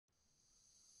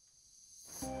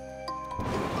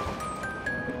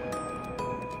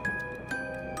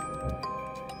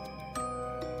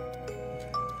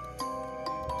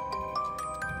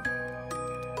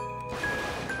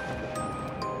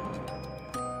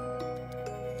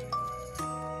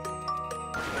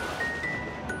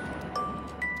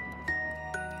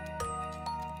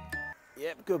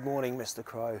Good morning, Mr.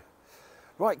 Crow.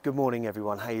 Right, good morning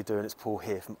everyone. How you doing? It's Paul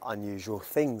here from Unusual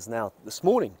Things. Now, this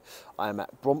morning I am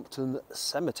at Brompton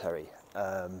Cemetery,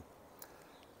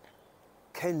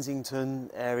 Kensington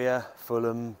area,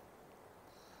 Fulham,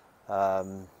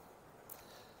 and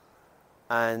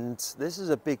this is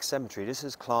a big cemetery. This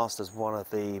is classed as one of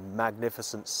the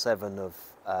magnificent 7 of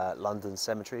London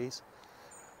cemeteries,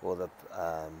 or the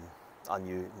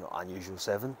unusual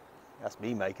 7. That's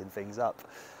me making things up.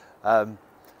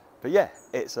 But yeah,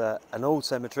 it's an old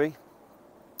cemetery.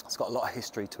 It's got a lot of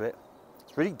history to it.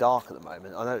 It's really dark at the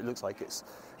moment. I know it looks like it's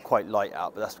quite light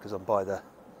out, but that's because I'm by the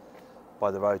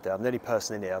road there. I'm the only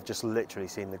person in here. I've just literally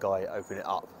seen the guy open it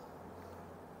up.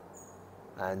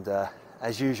 And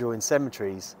as usual in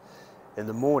cemeteries, in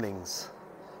the mornings,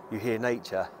 you hear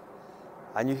nature,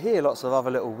 and you hear lots of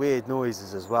other little weird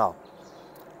noises as well,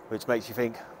 which makes you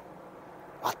think,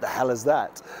 what the hell is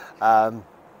that?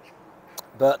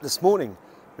 But this morning,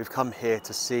 we've come here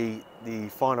to see the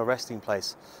final resting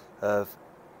place of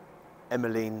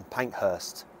Emmeline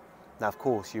Pankhurst. Now, of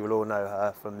course, you will all know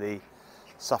her from the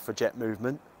suffragette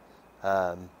movement.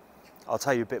 I'll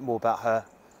tell you a bit more about her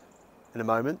in a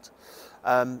moment.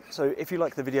 So if you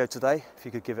like the video today, if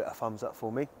you could give it a thumbs up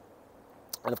for me.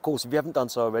 And of course, if you haven't done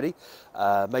so already,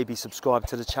 maybe subscribe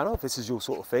to the channel if this is your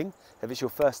sort of thing. If it's your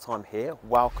first time here,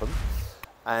 welcome.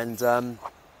 And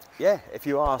yeah, if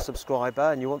you are a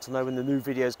subscriber and you want to know when the new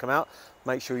videos come out,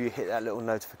 make sure you hit that little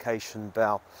notification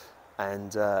bell,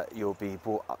 and you'll be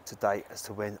brought up to date as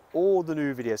to when all the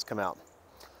new videos come out.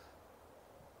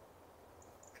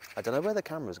 I don't know where the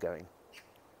camera's going.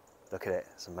 Look at it,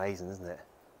 it's amazing, isn't it?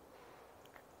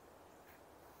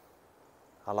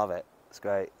 I love it, it's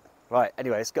great. Right,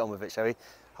 anyway, let's get on with it, shall we?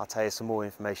 I'll tell you some more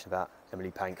information about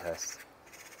Emmeline Pankhurst.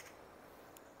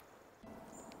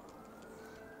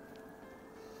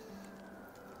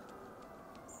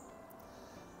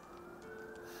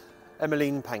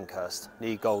 Emmeline Pankhurst,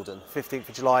 née Goulden, 15th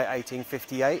of July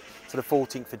 1858 to the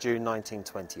 14th of June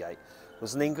 1928,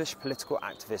 was an English political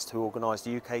activist who organised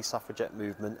the UK suffragette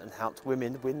movement and helped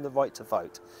women win the right to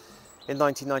vote. In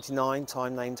 1999,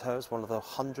 Time named her as one of the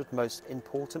 100 most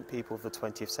important people of the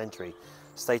 20th century,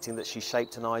 stating that she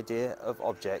shaped an idea of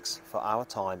objects for our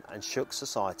time and shook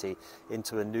society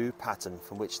into a new pattern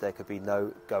from which there could be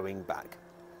no going back.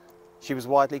 She was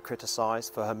widely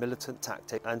criticised for her militant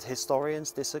tactics, and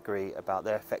historians disagree about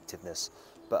their effectiveness,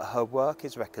 but her work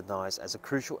is recognised as a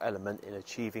crucial element in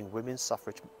achieving women's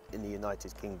suffrage in the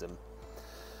United Kingdom.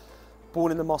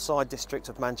 Born in the Moss Side district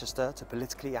of Manchester to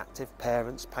politically active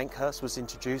parents, Pankhurst was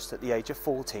introduced at the age of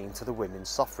 14 to the women's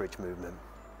suffrage movement.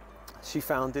 She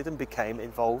founded and became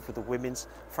involved with the Women's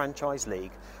Franchise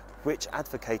League, which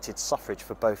advocated suffrage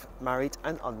for both married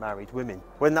and unmarried women.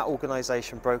 When that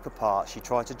organisation broke apart, she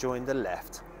tried to join the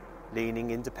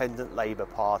left-leaning Independent Labour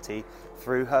Party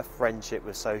through her friendship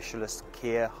with socialist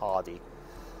Keir Hardie,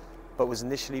 but was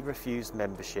initially refused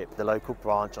membership in the local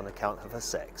branch on account of her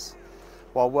sex.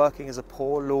 While working as a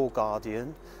poor law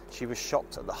guardian, she was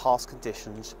shocked at the harsh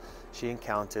conditions she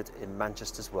encountered in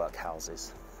Manchester's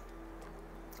workhouses.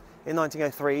 In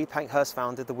 1903, Pankhurst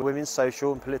founded the Women's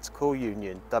Social and Political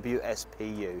Union,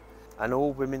 WSPU, an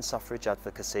all-women suffrage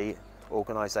advocacy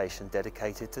organisation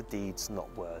dedicated to deeds,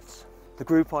 not words. The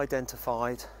group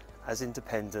identified as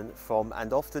independent from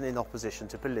and often in opposition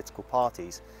to political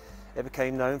parties. It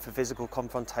became known for physical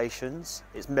confrontations.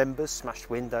 Its members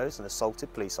smashed windows and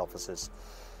assaulted police officers.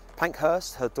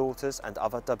 Pankhurst, her daughters and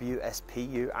other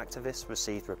WSPU activists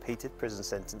received repeated prison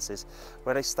sentences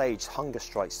where they staged hunger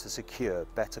strikes to secure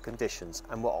better conditions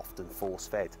and were often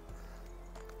force-fed.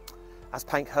 As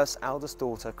Pankhurst's eldest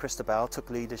daughter, Christabel, took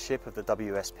leadership of the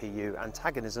WSPU,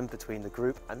 antagonism between the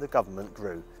group and the government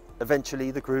grew. Eventually,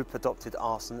 the group adopted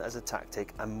arson as a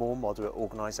tactic, and more moderate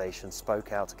organisations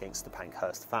spoke out against the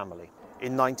Pankhurst family.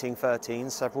 In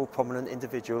 1913, several prominent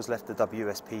individuals left the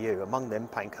WSPU, among them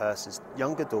Pankhurst's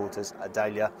younger daughters,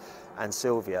 Adalia and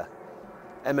Sylvia.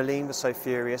 Emmeline was so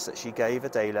furious that she gave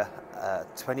Adalia a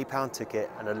 £20 ticket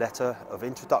and a letter of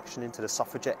introduction into the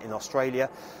suffragette in Australia,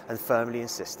 and firmly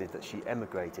insisted that she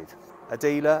emigrated.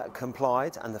 Adalia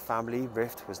complied, and the family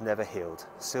rift was never healed.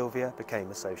 Sylvia became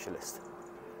a socialist.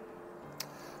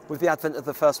 With the advent of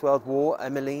the First World War,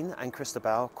 Emmeline and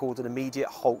Christabel called an immediate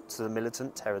halt to the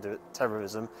militant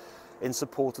terrorism in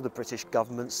support of the British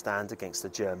government's stand against the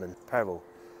German peril.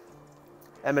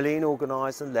 Emmeline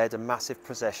organised and led a massive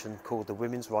procession called the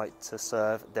Women's Right to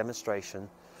Serve demonstration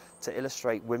to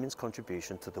illustrate women's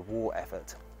contribution to the war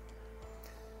effort.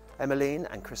 Emmeline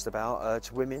and Christabel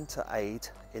urged women to aid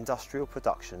industrial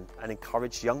production and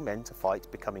encouraged young men to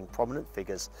fight, becoming prominent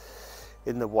figures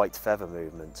in the White Feather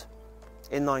movement.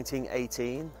 In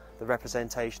 1918, the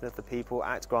Representation of the People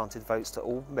Act granted votes to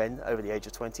all men over the age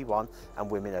of 21 and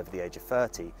women over the age of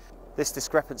 30. This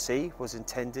discrepancy was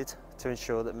intended to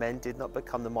ensure that men did not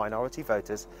become the minority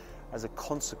voters as a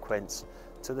consequence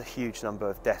to the huge number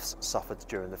of deaths suffered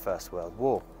during the First World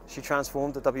War. She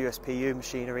transformed the WSPU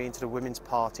machinery into the Women's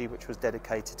Party, which was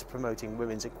dedicated to promoting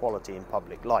women's equality in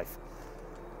public life.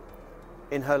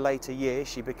 In her later years,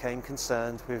 she became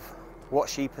concerned with what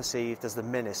she perceived as the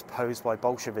menace posed by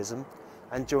Bolshevism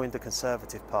and joined the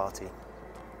Conservative Party.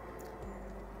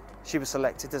 She was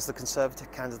selected as the Conservative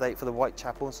candidate for the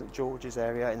Whitechapel and St George's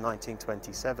area in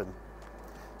 1927.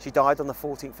 She died on the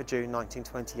 14th of June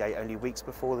 1928, only weeks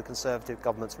before the Conservative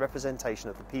government's Representation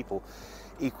of the People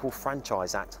Equal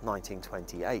Franchise Act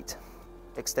 1928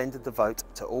 extended the vote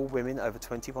to all women over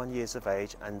 21 years of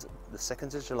age, and the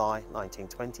 2nd of July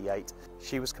 1928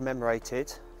 she was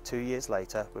commemorated 2 years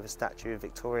later with a statue in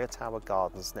Victoria Tower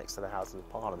Gardens next to the Houses of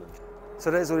Parliament. So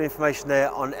there's all the information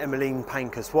there on Emmeline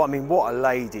Pankhurst. What a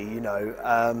lady, you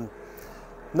know.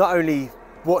 Not only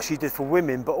what she did for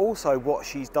women, but also what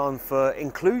she's done for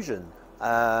inclusion.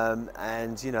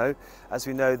 And you know, as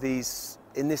we know, in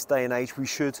this day and age, we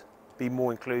should be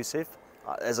more inclusive.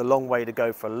 There's a long way to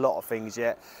go for a lot of things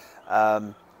yet,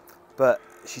 but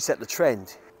she set the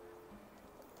trend.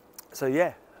 So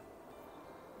yeah.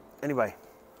 Anyway,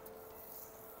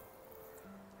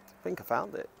 I think I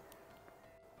found it.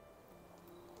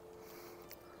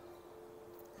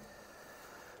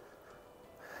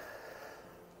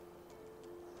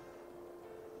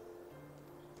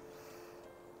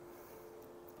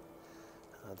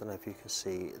 I don't know if you can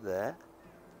see it there.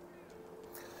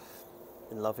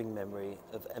 In loving memory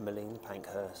of Emmeline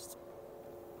Pankhurst,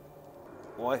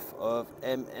 wife of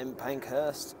M.M.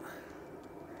 Pankhurst,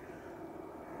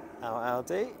 our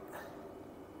LD.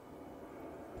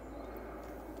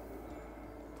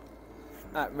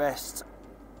 At rest,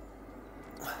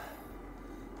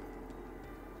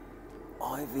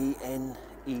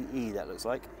 IVNEE, that looks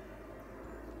like.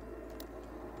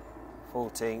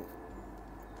 14th,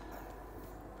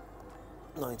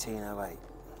 1908.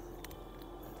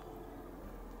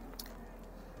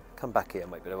 Come back here and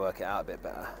might be able to work it out a bit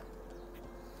better.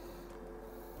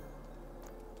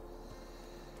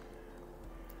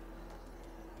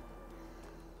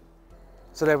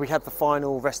 So there we have the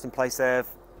final resting place there of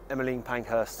Emmeline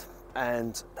Pankhurst,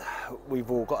 and we've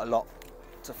all got a lot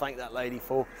to thank that lady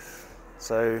for.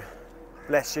 So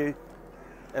bless you,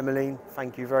 Emmeline,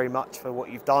 thank you very much for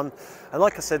what you've done. And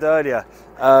like I said earlier,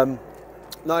 not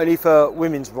only for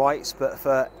women's rights, but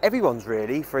for everyone's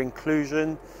really, for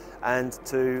inclusion, and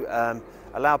to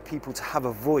allow people to have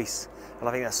a voice. And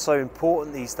I think that's so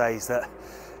important these days, that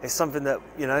it's something that,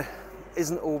 you know,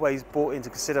 isn't always brought into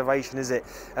consideration, is it?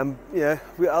 And you know,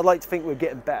 I'd like to think we're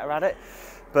getting better at it,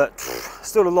 but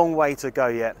still a long way to go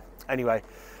yet. Anyway,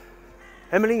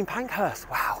 Emmeline Pankhurst,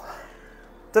 wow.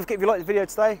 Don't forget, if you liked the video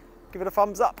today, give it a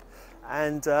thumbs up.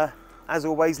 And as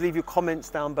always, leave your comments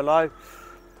down below.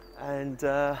 And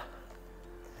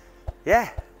yeah.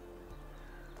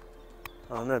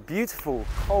 On a beautiful,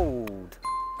 cold,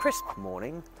 crisp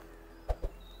morning,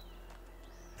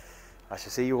 I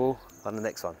shall see you all on the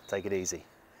next one. Take it easy.